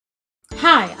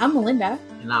Hi, I'm Melinda,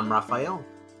 And I'm Raphael.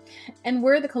 and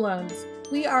we're the Colognes.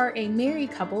 We are a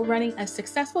married couple running a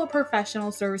successful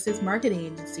professional services marketing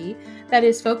agency that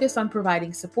is focused on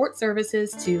providing support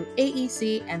services to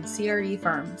AEC and CRE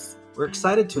firms. We're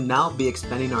excited to now be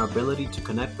expanding our ability to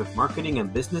connect with marketing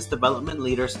and business development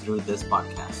leaders through this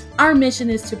podcast. Our mission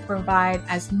is to provide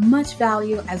as much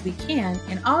value as we can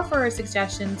and offer our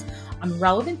suggestions on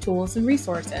relevant tools and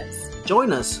resources.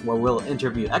 Join us where we'll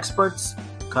interview experts,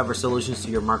 cover solutions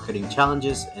to your marketing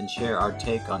challenges, and share our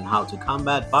take on how to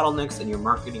combat bottlenecks in your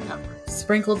marketing efforts.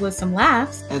 Sprinkled with some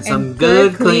laughs And some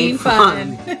good, clean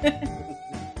fun.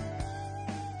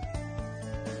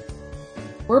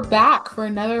 We're back for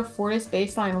another Fortis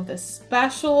Baseline with a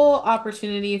special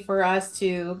opportunity for us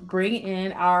to bring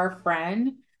in our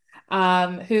friend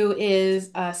who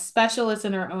is a specialist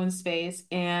in her own space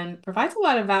and provides a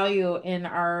lot of value in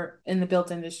the built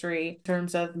industry in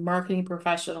terms of marketing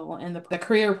professional and the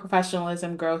career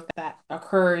professionalism growth that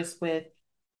occurs with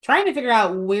trying to figure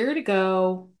out where to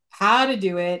go, how to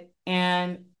do it,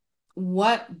 and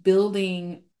what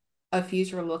building a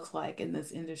future looks like in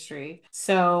this industry.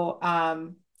 So,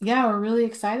 yeah, we're really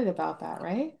excited about that,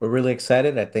 right? We're really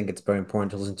excited. I think it's very important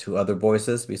to listen to other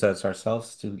voices besides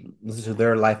ourselves, to listen to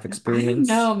their life experience.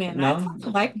 No, man, I No?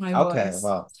 like my Okay, voice.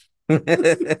 well.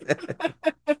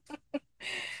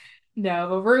 No,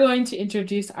 but we're going to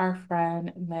introduce our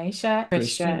friend Maisha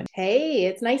Christian. Hey,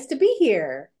 it's nice to be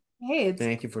here. Hey,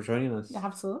 Thank you for joining us.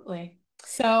 absolutely.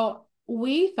 So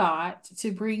we thought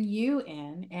to bring you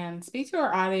in and speak to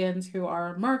our audience who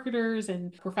are marketers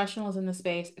and professionals in the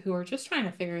space who are just trying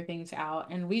to figure things out.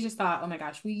 And we just thought, oh my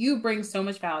gosh, you bring so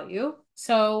much value.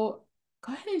 So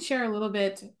go ahead and share a little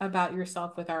bit about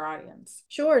yourself with our audience.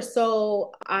 Sure.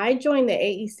 So I joined the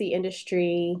AEC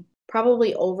industry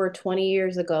probably over 20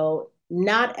 years ago,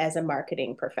 not as a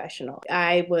marketing professional.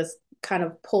 I was kind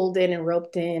of pulled in and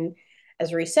roped in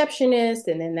as a receptionist,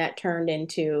 and then that turned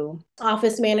into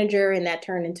office manager, and that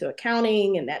turned into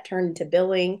accounting, and that turned into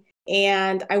billing.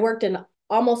 And I worked in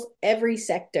almost every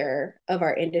sector of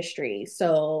our industry.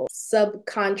 So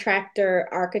subcontractor,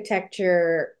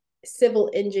 architecture, civil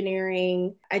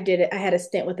engineering. I had a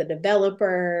stint with a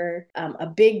developer, a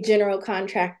big general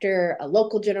contractor, a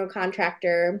local general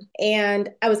contractor. And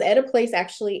I was at a place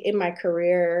actually in my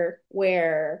career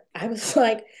where I was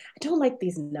like, I don't like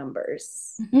these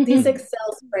numbers. These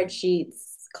Excel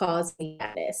spreadsheets cause me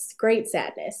sadness, great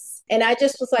sadness. And I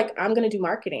just was like, I'm going to do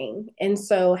marketing. And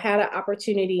so had an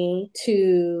opportunity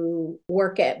to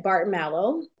work at Barton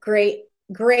Mallow. Great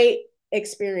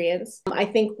experience. I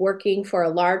think working for a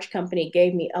large company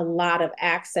gave me a lot of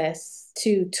access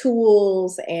to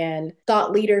tools and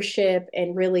thought leadership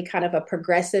and really kind of a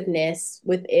progressiveness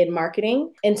within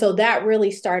marketing. And so that really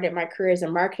started my career as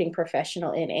a marketing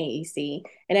professional in AEC.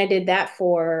 And I did that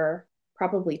for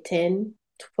probably 10,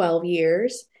 12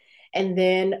 years. And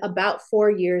then about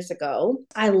 4 years ago,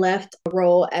 I left a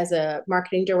role as a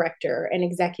marketing director and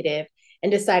executive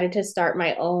and decided to start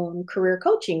my own career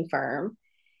coaching firm.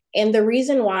 And the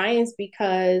reason why is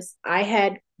because I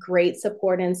had great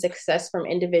support and success from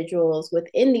individuals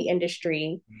within the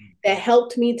industry that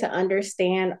helped me to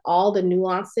understand all the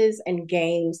nuances and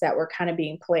games that were kind of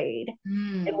being played.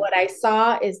 And what I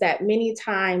saw is that many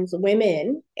times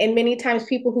women and many times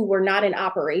people who were not in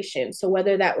operation, so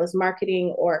whether that was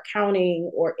marketing or accounting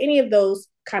or any of those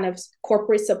kind of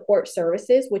corporate support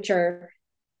services, which are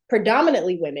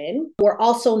predominantly women, were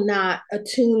also not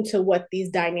attuned to what these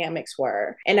dynamics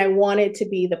were. And I wanted to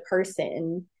be the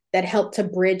person that helped to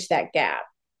bridge that gap.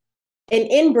 And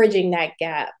in bridging that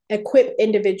gap, equip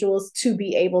individuals to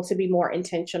be able to be more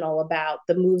intentional about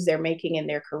the moves they're making in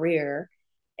their career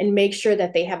and make sure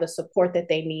that they have the support that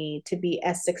they need to be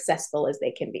as successful as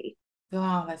they can be.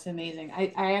 Wow, that's amazing.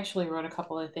 I actually wrote a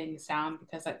couple of things down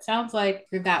because it sounds like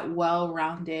you're that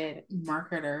well-rounded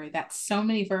marketer that so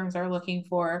many firms are looking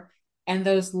for. And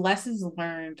those lessons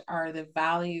learned are the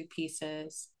value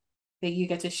pieces that you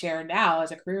get to share now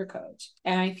as a career coach.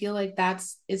 And I feel like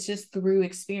it's just through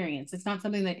experience. It's not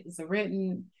something that is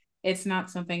written. It's not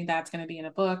something that's going to be in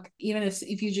a book. Even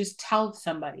if you just tell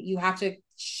somebody, you have to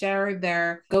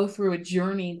go through a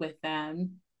journey with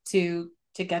them to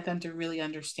get them to really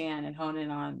understand and hone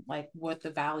in on like what the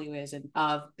value is and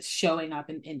of showing up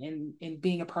and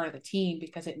being a part of the team,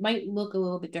 because it might look a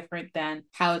little bit different than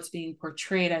how it's being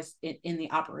portrayed as in the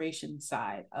operations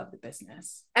side of the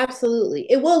business. Absolutely.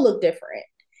 It will look different.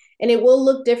 And it will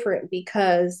look different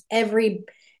because every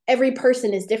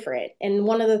person is different. And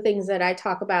one of the things that I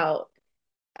talk about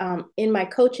in my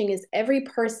coaching is every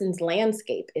person's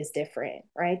landscape is different,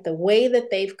 right? The way that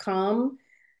they've come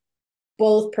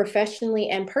both professionally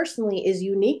and personally is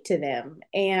unique to them.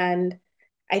 And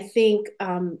I think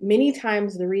many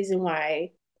times the reason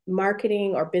why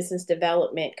marketing or business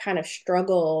development kind of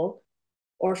struggle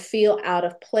or feel out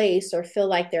of place or feel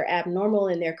like they're abnormal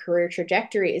in their career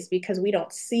trajectory is because we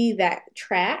don't see that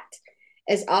tracked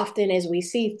as often as we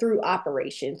see through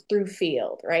operations, through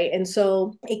field, right? And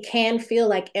so it can feel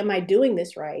like, am I doing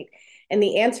this right? And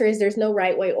the answer is there's no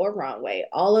right way or wrong way.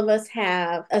 All of us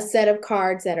have a set of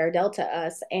cards that are dealt to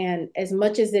us. And as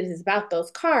much as it is about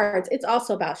those cards, it's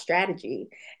also about strategy.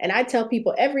 And I tell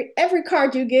people every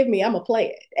card you give me, I'm gonna play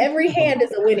it. Every hand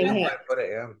is a winning hand. Put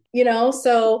it, yeah. You know,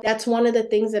 so that's one of the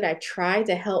things that I try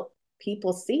to help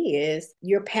people see is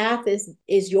your path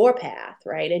is your path,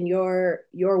 right? And your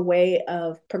way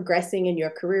of progressing in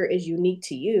your career is unique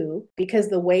to you because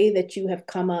the way that you have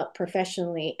come up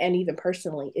professionally and even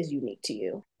personally is unique to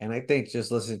you. And I think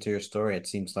just listening to your story, it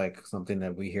seems like something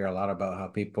that we hear a lot about, how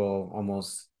people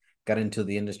almost got into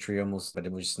the industry almost, but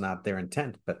it was just not their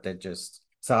intent, but they just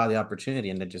saw the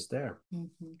opportunity and they're just there.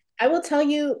 Mm-hmm. I will tell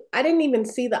you, I didn't even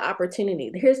see the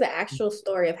opportunity. Here's the actual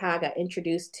story of how I got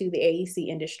introduced to the AEC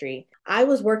industry. I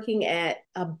was working at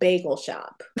a bagel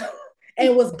shop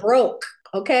and was broke.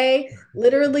 Okay.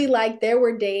 Literally, like there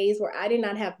were days where I did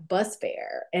not have bus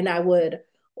fare and I would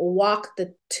walk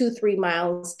the 2-3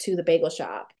 miles to the bagel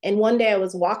shop. And one day I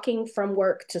was walking from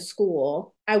work to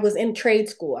school. I was in trade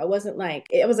school. I was like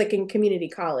in community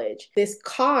college. This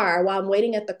car, while I'm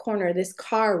waiting at the corner, this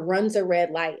car runs a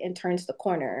red light and turns the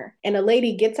corner. And a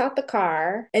lady gets out the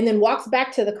car and then walks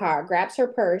back to the car, grabs her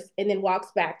purse, and then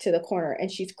walks back to the corner. And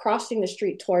she's crossing the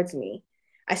street towards me.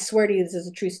 I swear to you, this is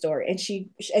a true story. And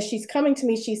as she's coming to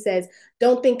me, she says,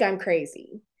 "Don't think I'm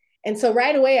crazy." And so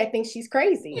right away, I think she's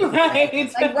crazy.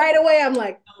 Right. Like right away, I'm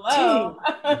like, hello.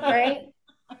 Right.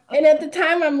 And at the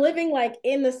time, I'm living like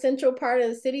in the central part of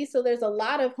the city. So there's a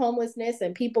lot of homelessness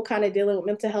and people kind of dealing with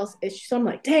mental health issues. So I'm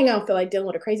like, dang, I don't feel like dealing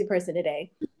with a crazy person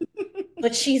today.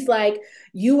 But she's like,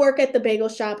 you work at the bagel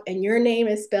shop and your name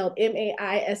is spelled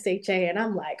Maisha. And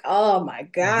I'm like, oh my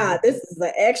God, this is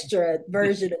the extra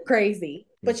version of crazy.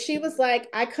 But she was like,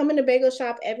 I come in the bagel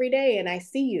shop every day and I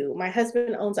see you. My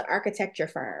husband owns an architecture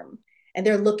firm and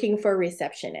they're looking for a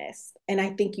receptionist. And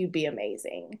I think you'd be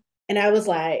amazing. And I was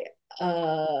like,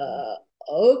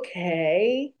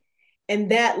 okay.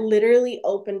 And that literally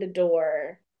opened a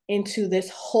door into this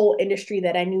whole industry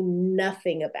that I knew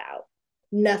nothing about.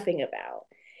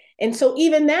 And so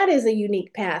even that is a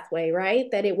unique pathway, right?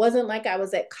 That it wasn't like I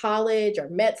was at college or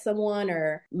met someone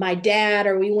or my dad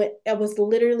or I was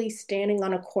literally standing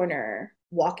on a corner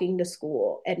walking to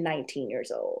school at 19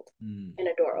 years old and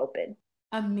a door open.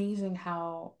 Amazing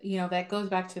how, that goes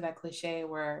back to that cliche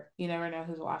where you never know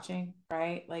who's watching,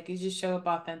 right? Like you just show up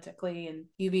authentically and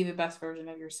you be the best version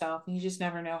of yourself. And you just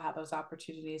never know how those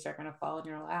opportunities are going to fall in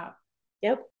your lap.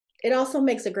 Yep. It also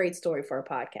makes a great story for a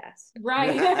podcast.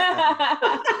 Right.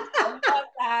 I love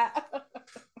that.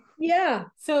 Yeah.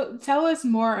 So tell us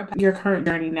more about your current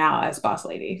journey now as boss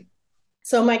lady.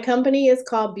 So my company is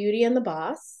called Beauty and the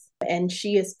Boss, and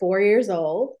she is 4 years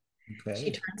old. Okay.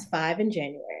 She turns 5 in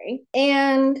January.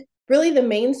 And really the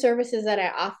main services that I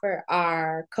offer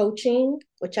are coaching,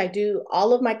 which I do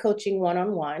all of my coaching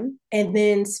one-on-one, and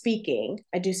then speaking.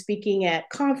 I do speaking at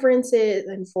conferences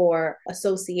and for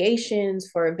associations,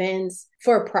 for events,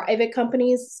 for private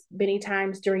companies, many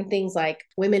times during things like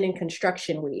Women in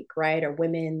Construction Week, right? Or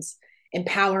Women's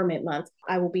Empowerment Month.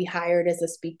 I will be hired as a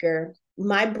speaker.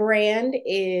 My brand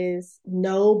is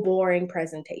no boring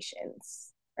presentations.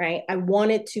 Right? I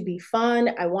want it to be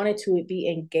fun. I want it to be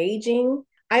engaging.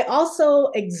 I also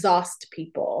exhaust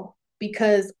people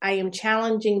because I am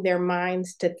challenging their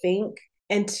minds to think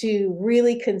and to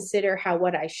really consider how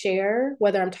what I share,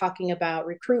 whether I'm talking about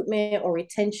recruitment or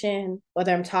retention,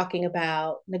 whether I'm talking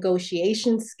about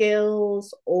negotiation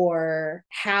skills or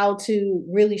how to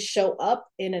really show up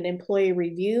in an employee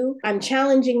review, I'm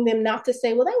challenging them not to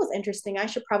say, well, that was interesting. I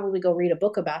should probably go read a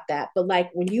book about that. But like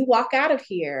when you walk out of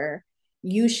here,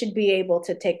 you should be able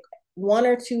to take 1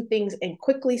 or 2 things and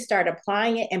quickly start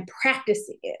applying it and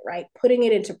practicing it, right? Putting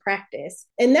it into practice.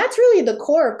 And that's really the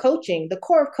core of coaching. The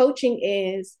core of coaching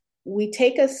is we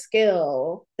take a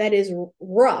skill that is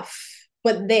rough,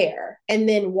 but there, and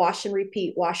then wash and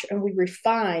repeat, and we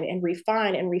refine and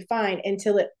refine and refine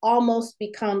until it almost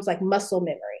becomes like muscle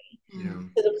memory. Yeah.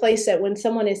 To the place that when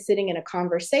someone is sitting in a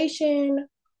conversation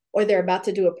or they're about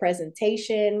to do a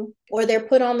presentation, or they're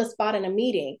put on the spot in a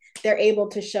meeting, they're able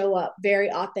to show up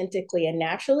very authentically and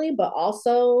naturally, but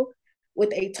also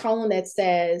with a tone that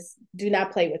says, do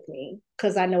not play with me,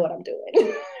 because I know what I'm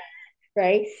doing.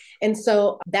 right? And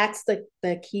so that's the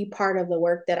key part of the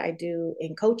work that I do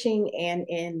in coaching and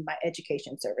in my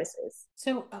education services.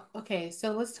 So, okay,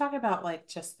 so let's talk about like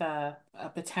just the a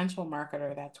potential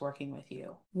marketer that's working with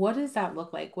you. What does that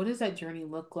look like? What does that journey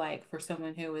look like for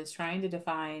someone who is trying to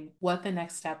define what the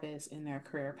next step is in their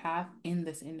career path in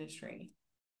this industry?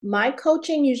 My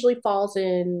coaching usually falls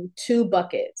in two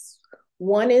buckets.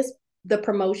 One is the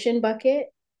promotion bucket,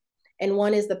 and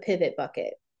one is the pivot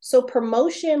bucket. So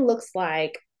promotion looks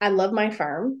like I love my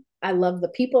firm. I love the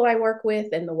people I work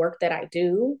with and the work that I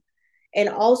do. And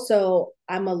also,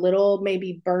 I'm a little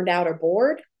maybe burned out or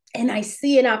bored. And I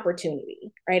see an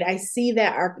opportunity, right? I see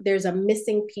that there's a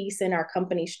missing piece in our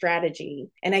company strategy.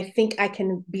 And I think I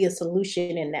can be a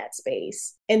solution in that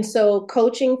space. And so,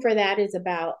 coaching for that is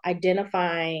about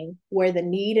identifying where the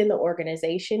need in the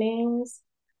organization is,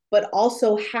 but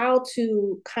also how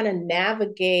to kind of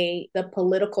navigate the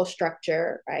political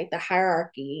structure, right? The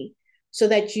hierarchy, so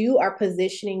that you are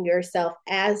positioning yourself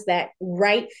as that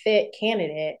right fit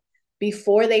candidate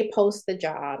before they post the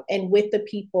job and with the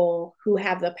people who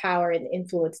have the power and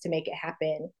influence to make it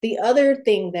happen. The other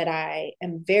thing that I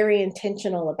am very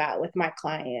intentional about with my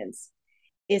clients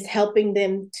is helping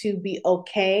them to be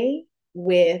okay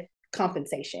with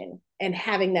compensation and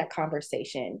having that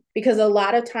conversation, because a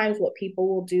lot of times what people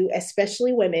will do,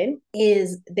 especially women,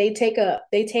 is they take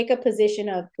a position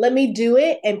of let me do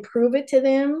it and prove it to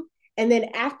them, and then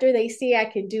after they see I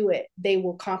can do it, they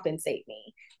will compensate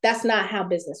me. That's not how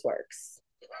business works.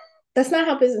 That's not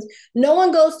how business. No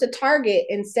one goes to Target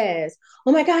and says,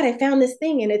 "Oh my God, I found this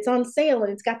thing and it's on sale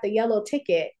and it's got the yellow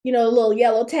ticket, a little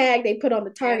yellow tag they put on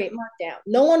the Target markdown."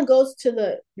 No one goes to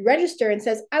the register and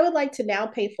says, "I would like to now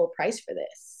pay full price for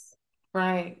this."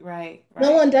 Right, right, No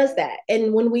right. one does that.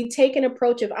 And when we take an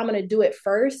approach of I'm going to do it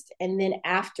first and then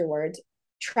afterwards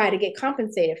try to get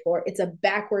compensated for it, it's a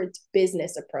backwards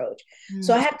business approach.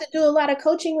 So I Mm. have to do a lot of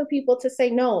coaching with people to say,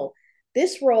 no,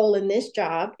 this role in this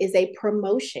job is a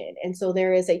promotion. And so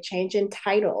there is a change in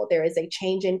title, there is a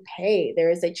change in pay, there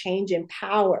is a change in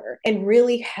power, and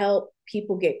really help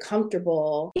people get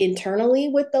comfortable internally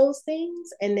with those things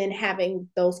and then having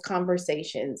those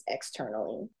conversations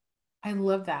externally. I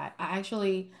love that. I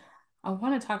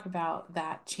want to talk about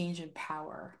that change in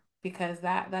power because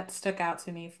that stuck out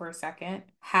to me for a second.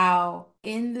 How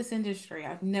in this industry,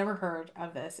 I've never heard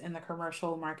of this in the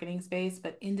commercial marketing space,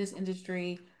 but in this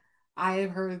industry, I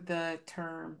have heard the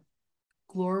term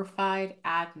glorified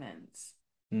admins.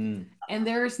 Mm. And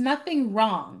there's nothing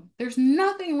wrong. There's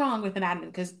nothing wrong with an admin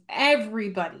because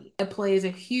everybody plays a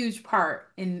huge part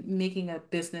in making a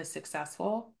business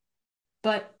successful.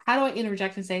 But how do I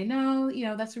interject and say, no,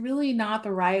 that's really not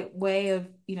the right way of,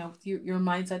 your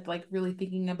mindset, like really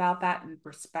thinking about that in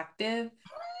perspective.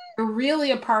 You're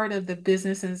really a part of the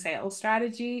business and sales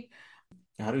strategy.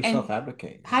 How do you And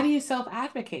self-advocate? how do you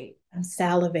self-advocate? I'm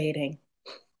salivating.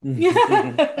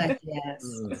 Yeah.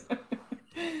 Yes.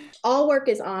 All work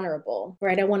is honorable,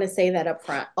 right? I want to say that up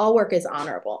front. All work is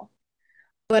honorable.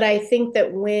 But I think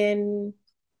that when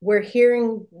we're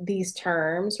hearing these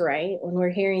terms, right, when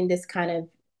we're hearing this kind of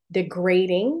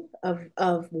degrading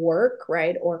of work,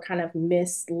 right, or kind of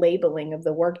mislabeling of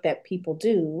the work that people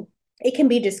do, it can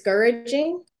be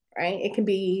discouraging, right? It can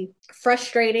be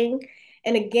frustrating.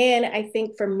 And again, I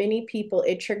think for many people,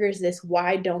 it triggers this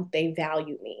why don't they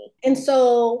value me? And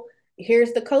so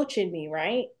here's the coach in me,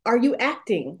 right? Are you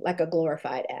acting like a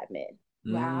glorified admin?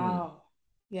 Mm. Wow.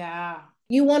 Yeah.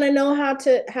 You want to know how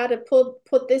to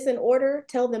put this in order?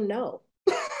 Tell them no.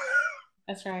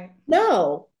 That's right.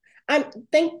 No.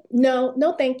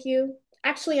 No, thank you.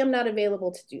 Actually, I'm not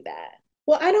available to do that.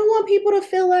 Well, I don't want people to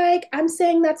feel like I'm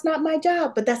saying that's not my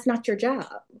job, but that's not your job.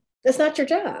 That's not your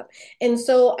job. And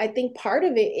so I think part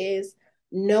of it is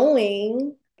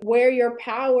knowing where your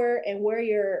power and where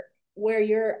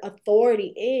your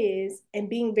authority is and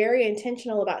being very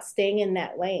intentional about staying in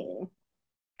that lane.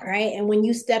 Right. And when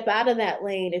you step out of that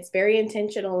lane, it's very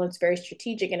intentional, it's very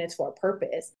strategic, and it's for a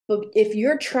purpose. But if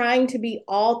you're trying to be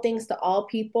all things to all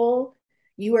people,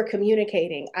 you are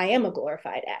communicating, I am a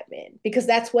glorified admin, because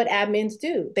that's what admins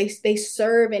do. They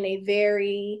serve in a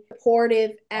very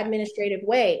supportive administrative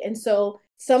way. And so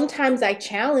sometimes I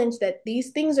challenge that these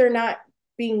things are not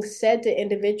being said to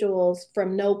individuals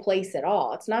from no place at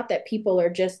all. It's not that people are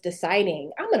just deciding,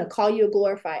 I'm going to call you a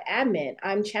glorified admin.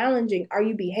 I'm challenging, are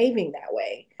you behaving that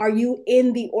way? Are you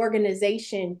in the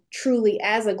organization truly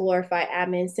as a glorified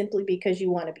admin simply because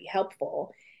you want to be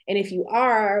helpful? And if you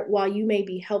are, while you may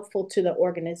be helpful to the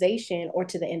organization or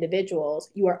to the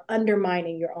individuals, you are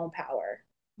undermining your own power.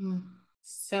 Mm,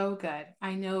 so good.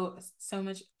 I know so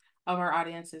much of our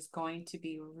audience is going to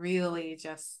be really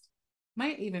just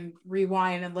Might even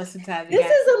rewind and listen to that This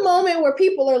again. is a moment where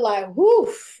people are like,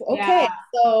 woof, okay. Yeah,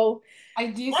 So I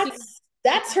do see.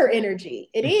 that's her energy.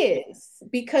 It is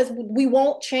because we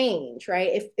won't change,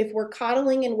 right? If we're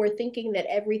coddling and we're thinking that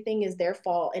everything is their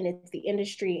fault and it's the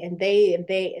industry and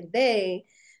they,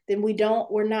 then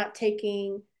we're not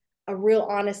taking a real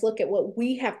honest look at what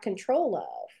we have control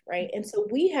of, right? And so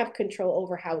we have control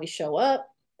over how we show up,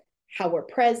 how we're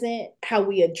present, how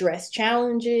we address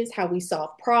challenges, how we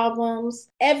solve problems.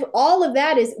 All of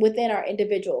that is within our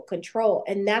individual control.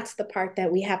 And that's the part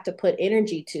that we have to put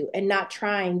energy to, and not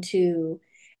trying to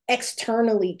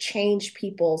externally change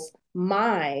people's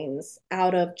minds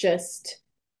out of just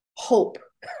hope.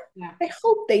 Yeah, I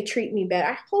hope they treat me better.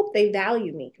 I hope they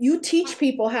value me. You teach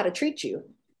people how to treat you,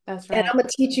 that's and right. I'm going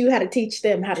to teach you how to teach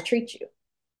them how to treat you.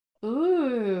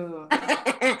 Ooh.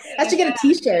 I should get a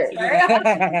t-shirt.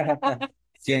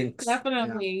 Jinx. Yeah.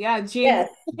 Definitely. Yeah, Jinx.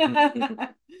 Yes.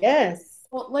 Yes.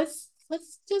 Well, let's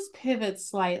just pivot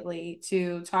slightly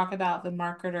to talk about the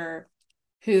marketer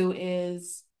who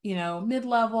is,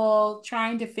 mid-level,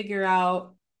 trying to figure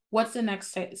out what's the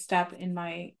next step in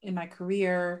my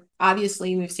career.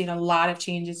 Obviously, we've seen a lot of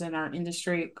changes in our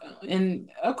industry, and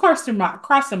of course,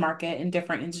 across the market in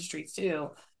different industries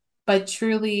too. But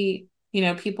truly,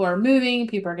 people are moving,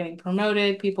 people are getting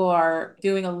promoted, people are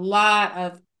doing a lot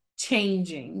of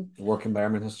changing. The work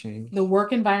environment has changed. The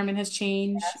work environment has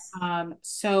changed. Yes.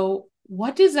 So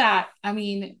what does that, I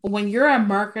mean, when you're a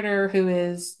marketer who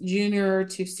is junior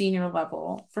to senior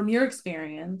level, from your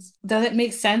experience, does it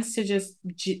make sense to just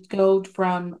go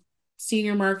from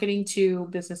senior marketing to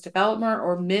business development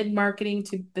or mid marketing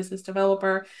to business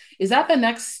developer? Is that the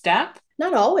next step?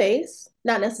 Not always,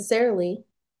 not necessarily.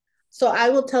 So I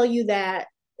will tell you that,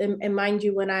 and mind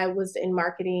you, when I was in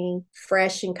marketing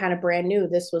fresh and kind of brand new,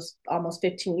 this was almost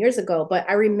 15 years ago, but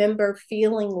I remember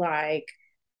feeling like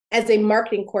as a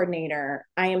marketing coordinator,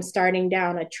 I am starting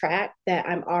down a track that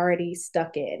I'm already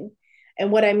stuck in.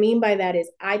 And what I mean by that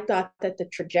is I thought that the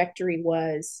trajectory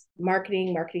was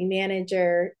marketing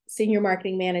manager, senior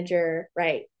marketing manager,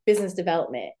 right? Business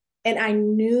development. And I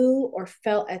knew or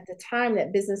felt at the time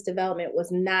that business development was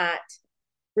not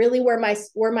really where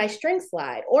my strengths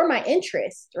lie or my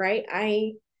interest, right?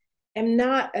 I am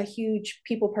not a huge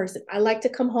people person. I like to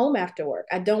come home after work.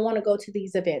 I don't want to go to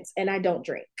these events and I don't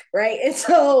drink, right? And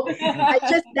so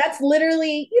that's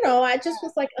literally, I just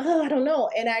was like, oh, I don't know.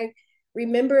 And I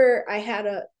remember I had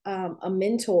a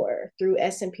mentor through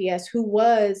SNPS who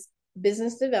was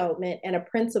business development and a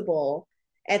principal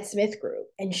at Smith Group.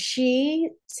 And she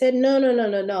said, no, no, no,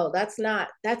 no, no, that's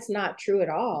not true at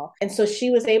all. And so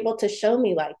she was able to show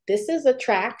me like, this is a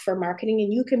track for marketing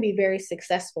and you can be very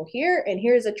successful here. And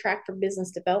here's a track for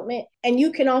business development. And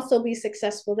you can also be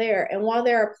successful there. And while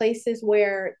there are places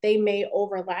where they may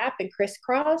overlap and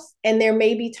crisscross, and there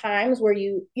may be times where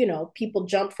people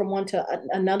jump from one to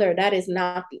another, that is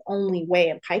not the only way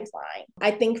in pipeline.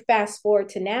 I think fast forward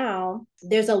to now,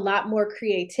 there's a lot more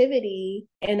creativity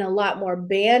and a lot more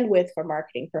bandwidth for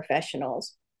marketing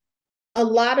professionals. A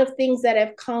lot of things that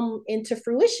have come into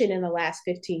fruition in the last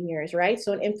 15 years, right?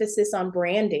 So an emphasis on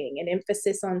branding, an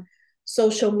emphasis on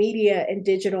social media and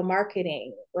digital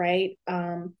marketing, right?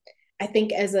 I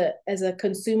think as a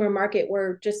consumer market,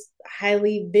 we're just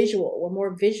highly visual. We're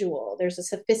more visual. There's a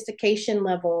sophistication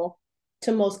level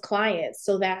to most clients,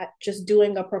 so that just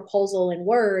doing a proposal in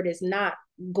Word is not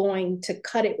going to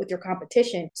cut it with your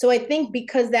competition. So I think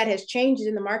because that has changed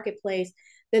in the marketplace,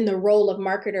 then the role of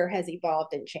marketer has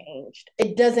evolved and changed.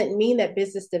 It doesn't mean that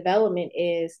business development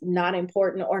is not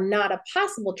important or not a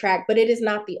possible track, but it is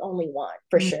not the only one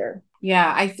for sure.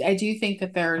 Yeah, I do think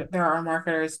that there are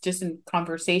marketers, just in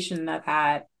conversation that I've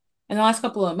had in the last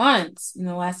couple of months, in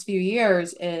the last few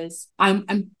years, is I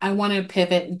want to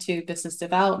pivot into business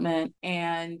development,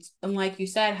 and like you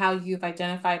said, how you've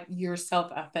identified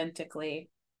yourself authentically.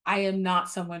 I am not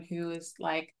someone who is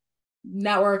like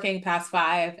networking past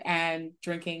five and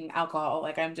drinking alcohol.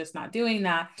 Like I'm just not doing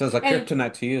that. So it's like And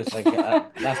kryptonite to you. It's like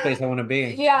last place I want to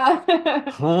be.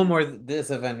 yeah. Home or this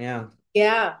event, yeah.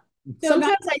 Yeah. So not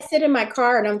Sometimes I sit in my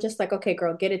car and I'm just like, okay,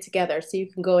 girl, get it together so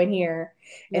you can go in here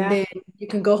and yeah. then you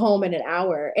can go home in an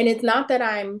hour. And it's not that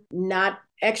I'm not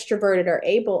extroverted or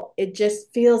able, it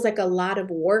just feels like a lot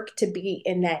of work to be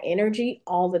in that energy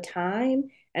all the time.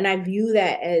 And I view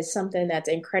that as something that's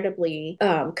incredibly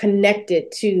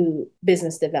connected to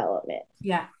business development.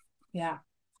 Yeah. Yeah.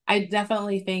 I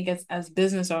definitely think as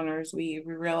business owners, we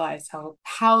realize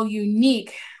how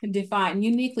uniquely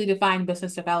defined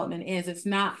business development is. It's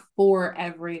not for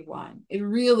everyone. It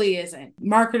really isn't.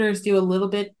 Marketers do a little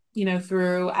bit,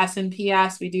 through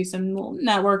SNPS. We do some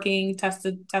networking, test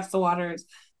the waters.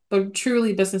 But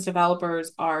truly, business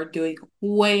developers are doing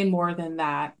way more than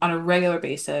that on a regular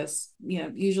basis,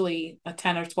 usually a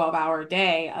 10 or 12-hour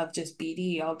day of just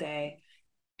BD all day.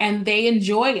 And they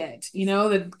enjoy it.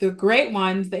 The great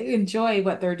ones, they enjoy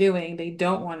what they're doing. They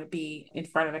don't want to be in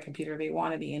front of a computer. They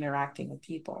want to be interacting with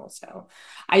people. So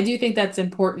I do think that's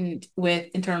important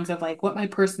in terms of like what my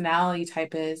personality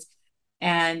type is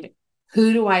and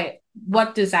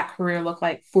what does that career look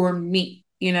like for me?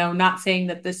 Not saying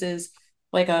that this is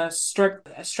like a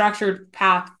structured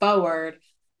path forward.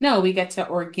 No, we get to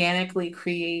organically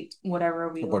create whatever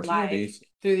we would like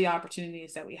through the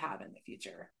opportunities that we have in the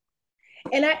future.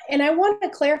 And I want to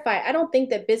clarify, I don't think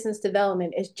that business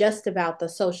development is just about the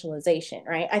socialization,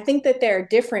 right? I think that there are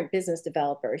different business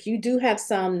developers. You do have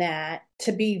some that,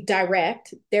 to be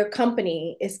direct, their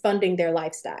company is funding their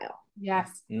lifestyle.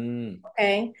 Yes.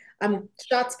 Okay. I'm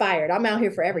shots fired. I'm out here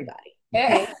for everybody.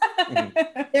 Okay.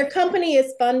 Their company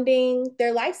is funding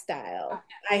their lifestyle.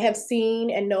 I have seen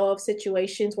and know of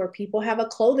situations where people have a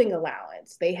clothing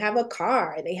allowance, they have a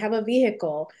car, they have a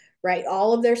vehicle, right?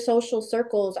 All of their social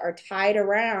circles are tied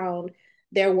around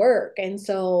their work. And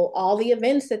so all the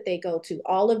events that they go to,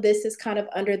 all of this is kind of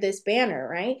under this banner,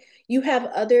 right? You have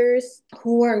others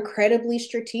who are incredibly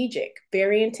strategic,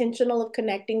 very intentional of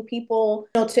connecting people,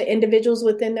 to individuals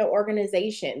within their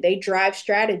organization. They drive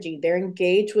strategy. They're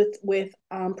engaged with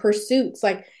pursuits.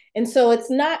 And so it's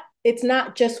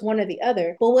not just one or the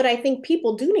other. But what I think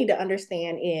people do need to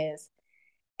understand is,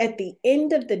 at the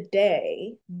end of the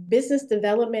day, business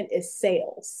development is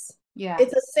sales. Yeah.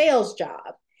 It's a sales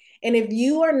job. And if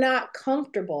you are not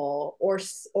comfortable or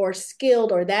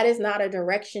skilled, or that is not a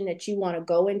direction that you want to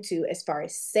go into as far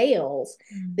as sales,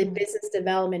 then business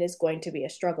development is going to be a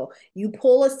struggle. You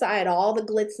pull aside all the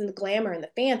glitz and the glamour and the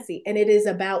fancy, and it is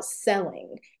about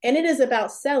selling. And it is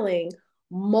about selling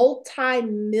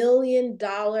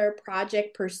multi-million-dollar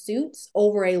project pursuits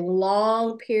over a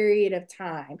long period of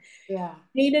time. Yeah.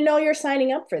 You need to know you're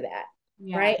signing up for that.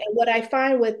 Yeah. Right. And what I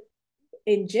find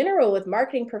in general with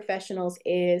marketing professionals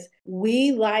is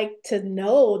we like to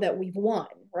know that we've won,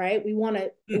 right? We want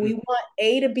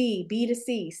A to B, B to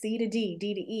C, C to D,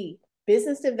 D to E.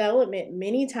 Business development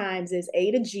many times is A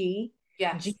to G,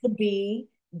 yes. G to B,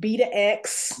 B to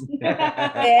X,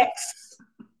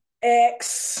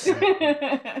 X,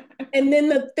 and then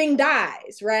the thing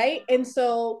dies, right? And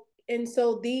so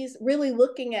these really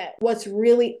looking at what's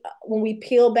really, when we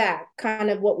peel back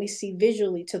kind of what we see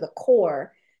visually to the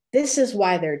core, this is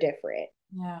why they're different.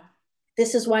 Yeah.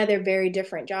 This is why they're very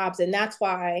different jobs. And that's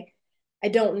why I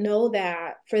don't know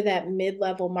that for that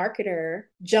mid-level marketer,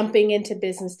 jumping into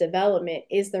business development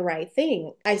is the right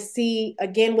thing. I see,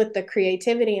 again, with the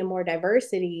creativity and more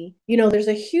diversity, there's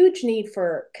a huge need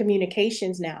for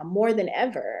communications now, more than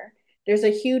ever. There's a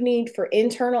huge need for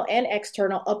internal and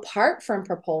external, apart from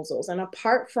proposals and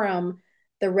apart from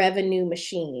the revenue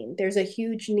machine. There's a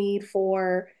huge need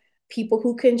for people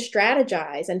who can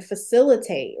strategize and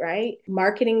facilitate, right?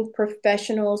 Marketing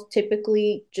professionals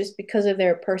typically, just because of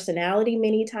their personality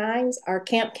many times, are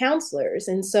camp counselors.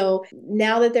 And so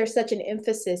now that there's such an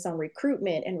emphasis on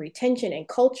recruitment and retention and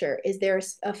culture, is there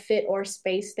a fit or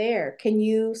space there? Can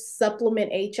you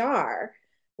supplement HR,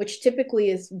 which typically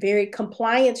is very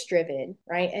compliance driven,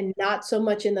 right? And not so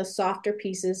much in the softer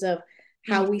pieces of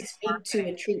how we speak to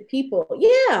and treat people.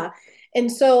 Yeah. And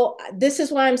so this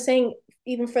is why I'm saying,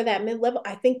 even for that mid-level,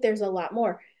 I think there's a lot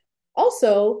more.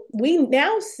 Also, we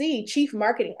now see chief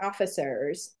marketing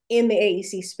officers in the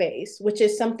AEC space, which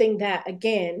is something that,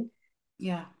 again,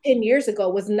 10 years ago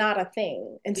was not a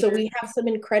thing. And so we have some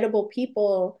incredible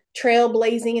people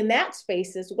trailblazing in that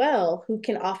space as well, who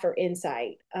can offer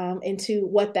insight into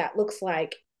what that looks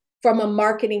like from a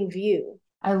marketing view.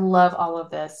 I love all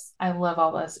of this.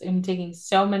 I'm taking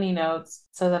so many notes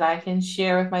so that I can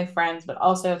share with my friends, but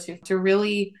also to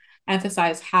really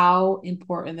emphasize how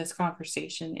important this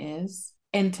conversation is,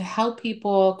 and to help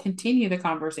people continue the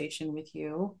conversation with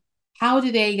you. How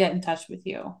do they get in touch with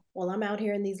you? Well, I'm out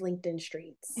here in these LinkedIn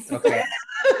streets. Okay.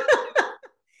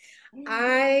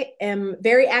 I am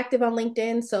very active on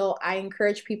LinkedIn, so I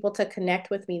encourage people to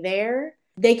connect with me there.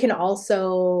 They can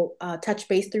also touch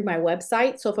base through my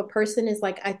website. So if a person is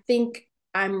like, I think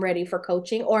I'm ready for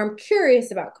coaching, or I'm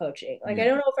curious about coaching, I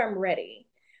don't know if I'm ready,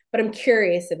 but I'm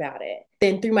curious about it,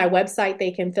 then through my website,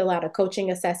 they can fill out a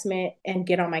coaching assessment and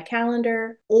get on my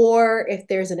calendar. Or if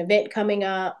there's an event coming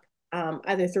up,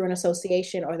 either through an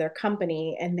association or their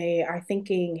company, and they are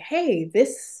thinking, hey,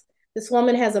 this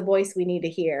woman has a voice we need to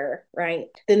hear, right?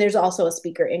 Then there's also a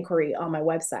speaker inquiry on my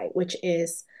website, which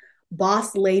is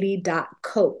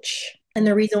bosslady.coach. And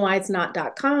the reason why it's not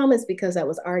 .com is because that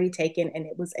was already taken and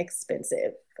it was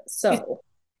expensive. So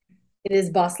it It is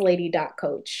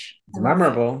bosslady.coach. It's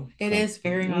memorable. It is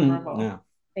very memorable. Yeah.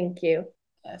 Thank you.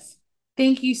 Yes.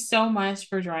 Thank you so much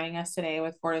for joining us today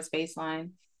with Fortis Baseline.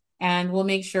 And we'll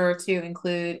make sure to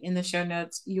include in the show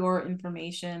notes your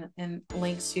information and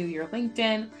links to your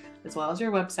LinkedIn as well as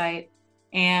your website.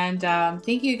 And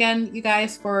thank you again, you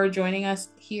guys, for joining us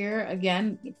here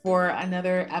again for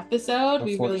another episode.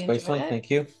 We really enjoyed it. Thank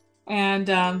you. And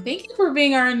thank you for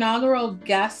being our inaugural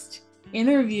guest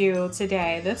interview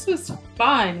today. This was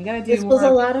fun. You gotta do this more. This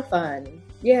was a lot of fun.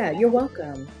 Yeah, you're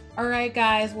welcome. All right,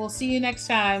 guys. We'll see you next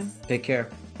time. Take care.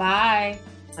 Bye.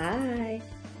 Bye.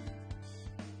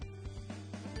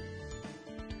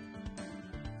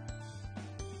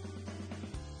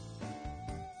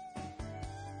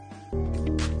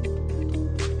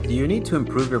 Do you need to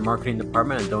improve your marketing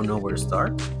department and don't know where to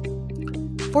start?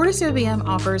 Fortis OBM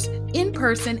offers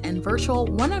in-person and virtual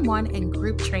one-on-one and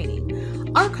group training.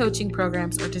 Our coaching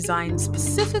programs are designed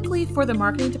specifically for the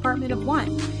marketing department of one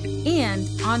and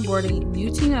onboarding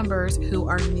new team members who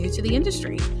are new to the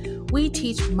industry. We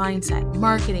teach mindset,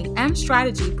 marketing, and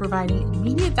strategy, providing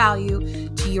immediate value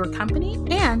to your company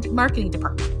and marketing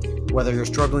department. Whether you're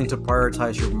struggling to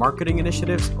prioritize your marketing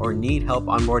initiatives or need help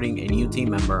onboarding a new team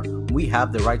member, we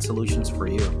have the right solutions for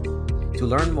you. To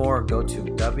learn more, go to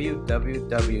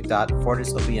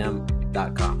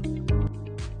www.fortisobm.com.